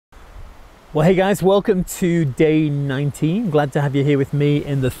Well, hey guys, welcome to day 19. Glad to have you here with me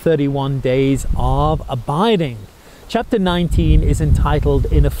in the 31 days of abiding. Chapter 19 is entitled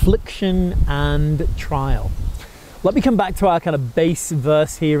In Affliction and Trial. Let me come back to our kind of base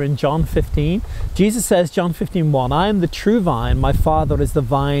verse here in John 15. Jesus says, John 15:1, I am the true vine, my Father is the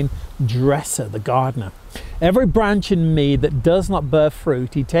vine dresser, the gardener. Every branch in me that does not bear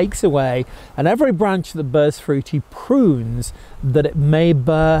fruit, he takes away, and every branch that bears fruit, he prunes, that it may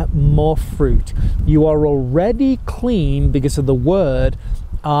bear more fruit. You are already clean because of the word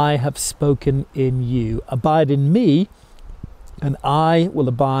I have spoken in you. Abide in me, and I will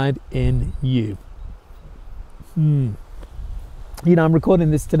abide in you. You know, I'm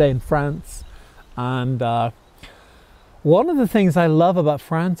recording this today in France, and one of the things I love about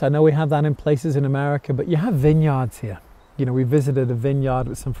France, I know we have that in places in America, but you have vineyards here. You know, we visited a vineyard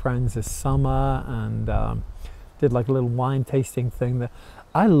with some friends this summer and did like a little wine tasting thing there.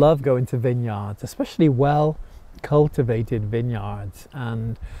 I love going to vineyards, especially well cultivated vineyards.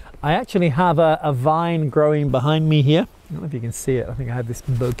 And I actually have a vine growing behind me here. I don't know if you can see it. I think I have this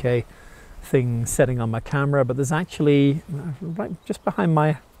bouquet thing setting on my camera, but there's actually right just behind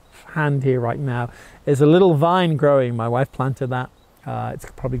my hand here right now is a little vine growing. My wife planted that. It's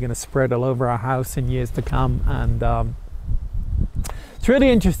probably going to spread all over our house in years to come, and it's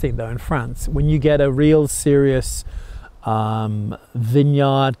really interesting though in France when you get a real serious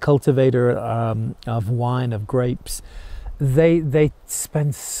vineyard cultivator of wine, of grapes. They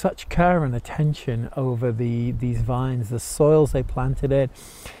spend such care and attention over these vines, the soils they planted in.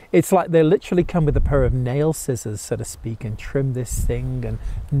 It's like they literally come with a pair of nail scissors, so to speak, and trim this thing and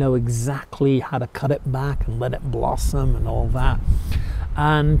know exactly how to cut it back and let it blossom and all that.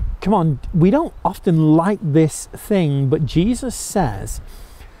 And come on, we don't often like this thing, but Jesus says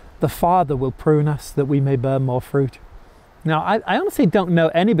the Father will prune us that we may bear more fruit. Now, I honestly don't know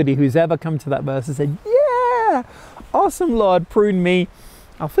anybody who's ever come to that verse and said, yeah, awesome, Lord, prune me.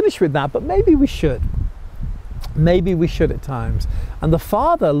 I'll finish with that, but maybe we should. Maybe we should at times. And the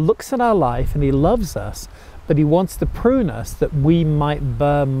Father looks at our life and he loves us, but he wants to prune us that we might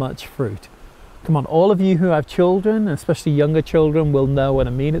bear much fruit. Come on, all of you who have children, especially younger children, will know what I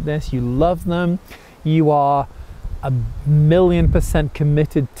mean at this. You love them. You are 1,000,000%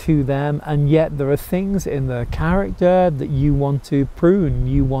 committed to them, and yet there are things in their character that you want to prune,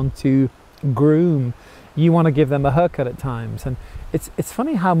 you want to groom, you want to give them a haircut at times. And it's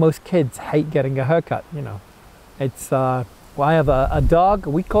funny how most kids hate getting a haircut, you know. It's well, I have a dog.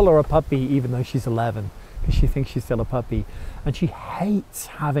 We call her a puppy even though she's 11 because she thinks she's still a puppy, and she hates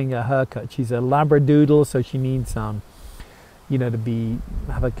having a haircut. She's a Labradoodle, so she needs you know, to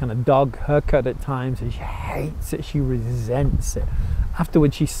have a kind of dog haircut at times, and she hates it. She resents it.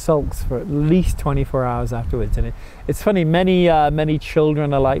 Afterwards, she sulks for at least 24 hours afterwards. And it's funny, many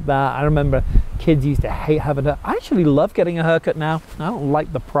children are like that. I remember kids used to hate having I actually love getting a haircut now. I don't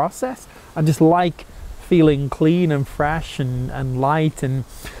like the process. I just like feeling clean and fresh and light. And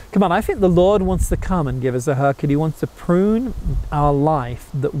come on, I think the Lord wants to come and give us a haircut. He wants to prune our life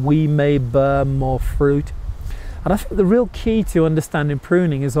that we may bear more fruit. And I think the real key to understanding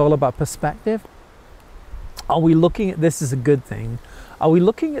pruning is all about perspective. Are we looking at this as a good thing? Are we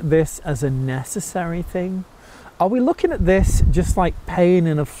looking at this as a necessary thing? Are we looking at this just like pain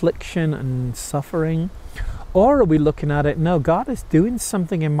and affliction and suffering? Or are we looking at it, no, God is doing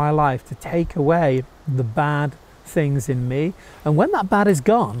something in my life to take away the bad things in me. And when that bad is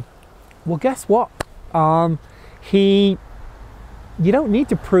gone, well, guess what? You don't need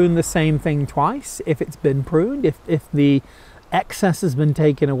to prune the same thing twice if it's been pruned. If the excess has been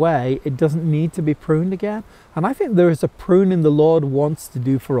taken away, it doesn't need to be pruned again. And I think there is a pruning the Lord wants to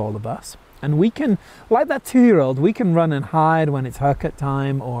do for all of us. And we can, like that 2-year-old, we can run and hide when it's haircut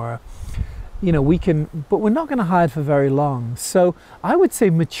time, or you know, but we're not going to hide for very long. So I would say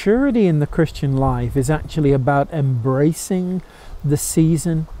maturity in the Christian life is actually about embracing the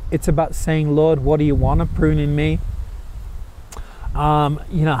season. It's about saying, Lord, what do you want to prune in me?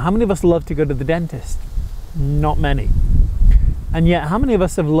 You know, how many of us love to go to the dentist? Not many. And yet, how many of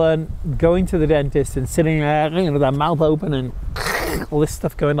us have learned going to the dentist and sitting there, you know, with our mouth open and all this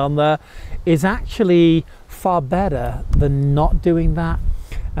stuff going on there is actually far better than not doing that?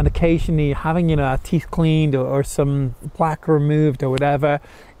 And occasionally having, you know, our teeth cleaned or some plaque removed or whatever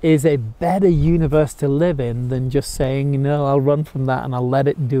is a better universe to live in than just saying, you know, I'll run from that and I'll let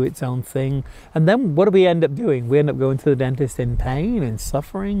it do its own thing. And then what do we end up doing? We end up going to the dentist in pain, in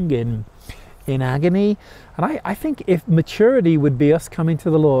suffering, in agony. And I think if maturity would be us coming to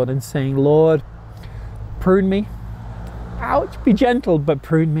the Lord and saying, Lord, prune me. Ouch, be gentle, but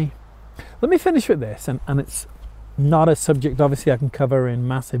prune me. Let me finish with this, and it's not a subject obviously I can cover in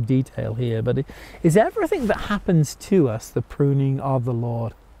massive detail here, but is everything that happens to us the pruning of the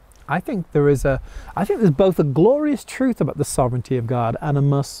Lord? I think there's both a glorious truth about the sovereignty of God and a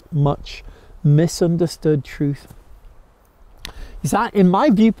much misunderstood truth. In my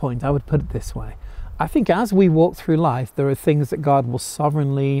viewpoint, I would put it this way. I think as we walk through life, there are things that God will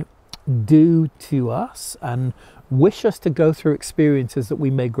sovereignly do to us and wish us to go through experiences that we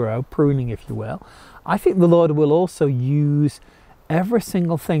may grow, pruning if you will. I think the Lord will also use every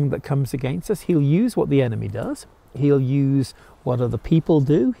single thing that comes against us. He'll use what the enemy does. He'll use what other people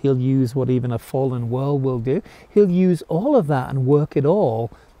do. He'll use what even a fallen world will do. He'll use all of that and work it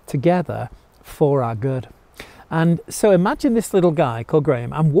all together for our good. And so imagine this little guy called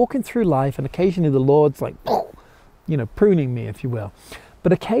Graham. I'm walking through life and occasionally the Lord's like, pruning me, if you will.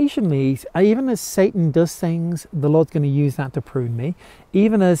 But occasionally, even as Satan does things, the Lord's going to use that to prune me.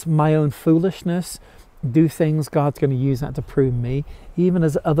 Even as my own foolishness do things, God's going to use that to prune me. Even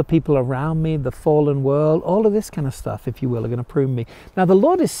as other people around me, the fallen world, all of this kind of stuff, if you will, are going to prune me. Now, the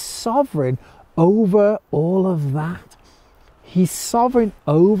Lord is sovereign over all of that. He's sovereign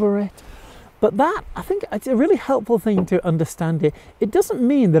over it. But that, I think, it's a really helpful thing to understand here. It doesn't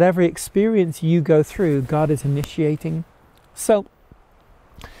mean that every experience you go through, God is initiating. So,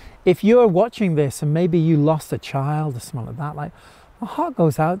 if you're watching this and maybe you lost a child or something like that, like, my heart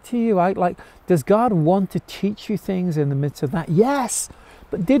goes out to you. Does God want to teach you things in the midst of that? Yes.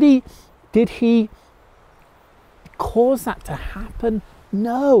 But did he cause that to happen?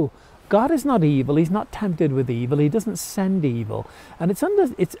 No. God is not evil. He's not tempted with evil. He doesn't send evil. And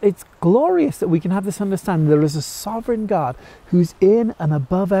it's glorious that we can have this understanding. There is a sovereign God who's in and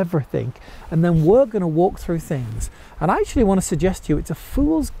above everything. And then we're going to walk through things. And I actually want to suggest to you, it's a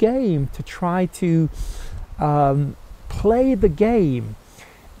fool's game to try to play the game.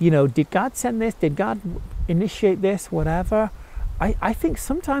 Did God send this? Did God initiate this? Whatever. I think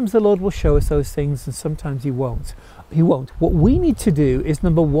sometimes the Lord will show us those things and sometimes He won't. He won't. What we need to do is,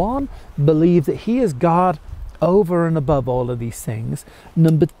 number one, believe that He is God over and above all of these things.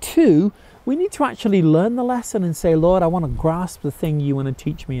 Number two, we need to actually learn the lesson and say, Lord, I want to grasp the thing you want to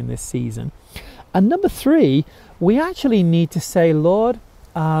teach me in this season. And number three, we actually need to say, Lord,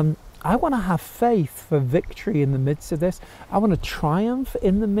 I want to have faith for victory in the midst of this. I want to triumph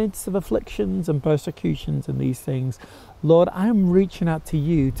in the midst of afflictions and persecutions and these things. Lord, I'm reaching out to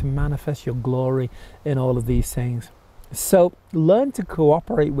you to manifest your glory in all of these things. So learn to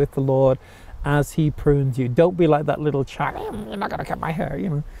cooperate with the Lord as He prunes you. Don't be like that little child, you're not going to cut my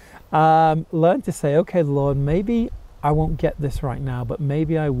hair, Learn to say, okay, Lord, maybe I won't get this right now, but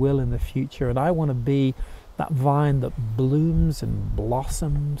maybe I will in the future. And I want to be that vine that blooms and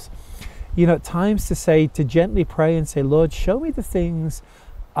blossoms. At times to gently pray and say, Lord, show me the things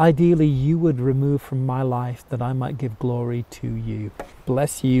ideally you would remove from my life that I might give glory to you.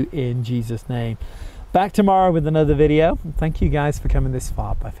 Bless you in Jesus' name. Back tomorrow with another video. Thank you guys for coming this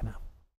far. Bye for now.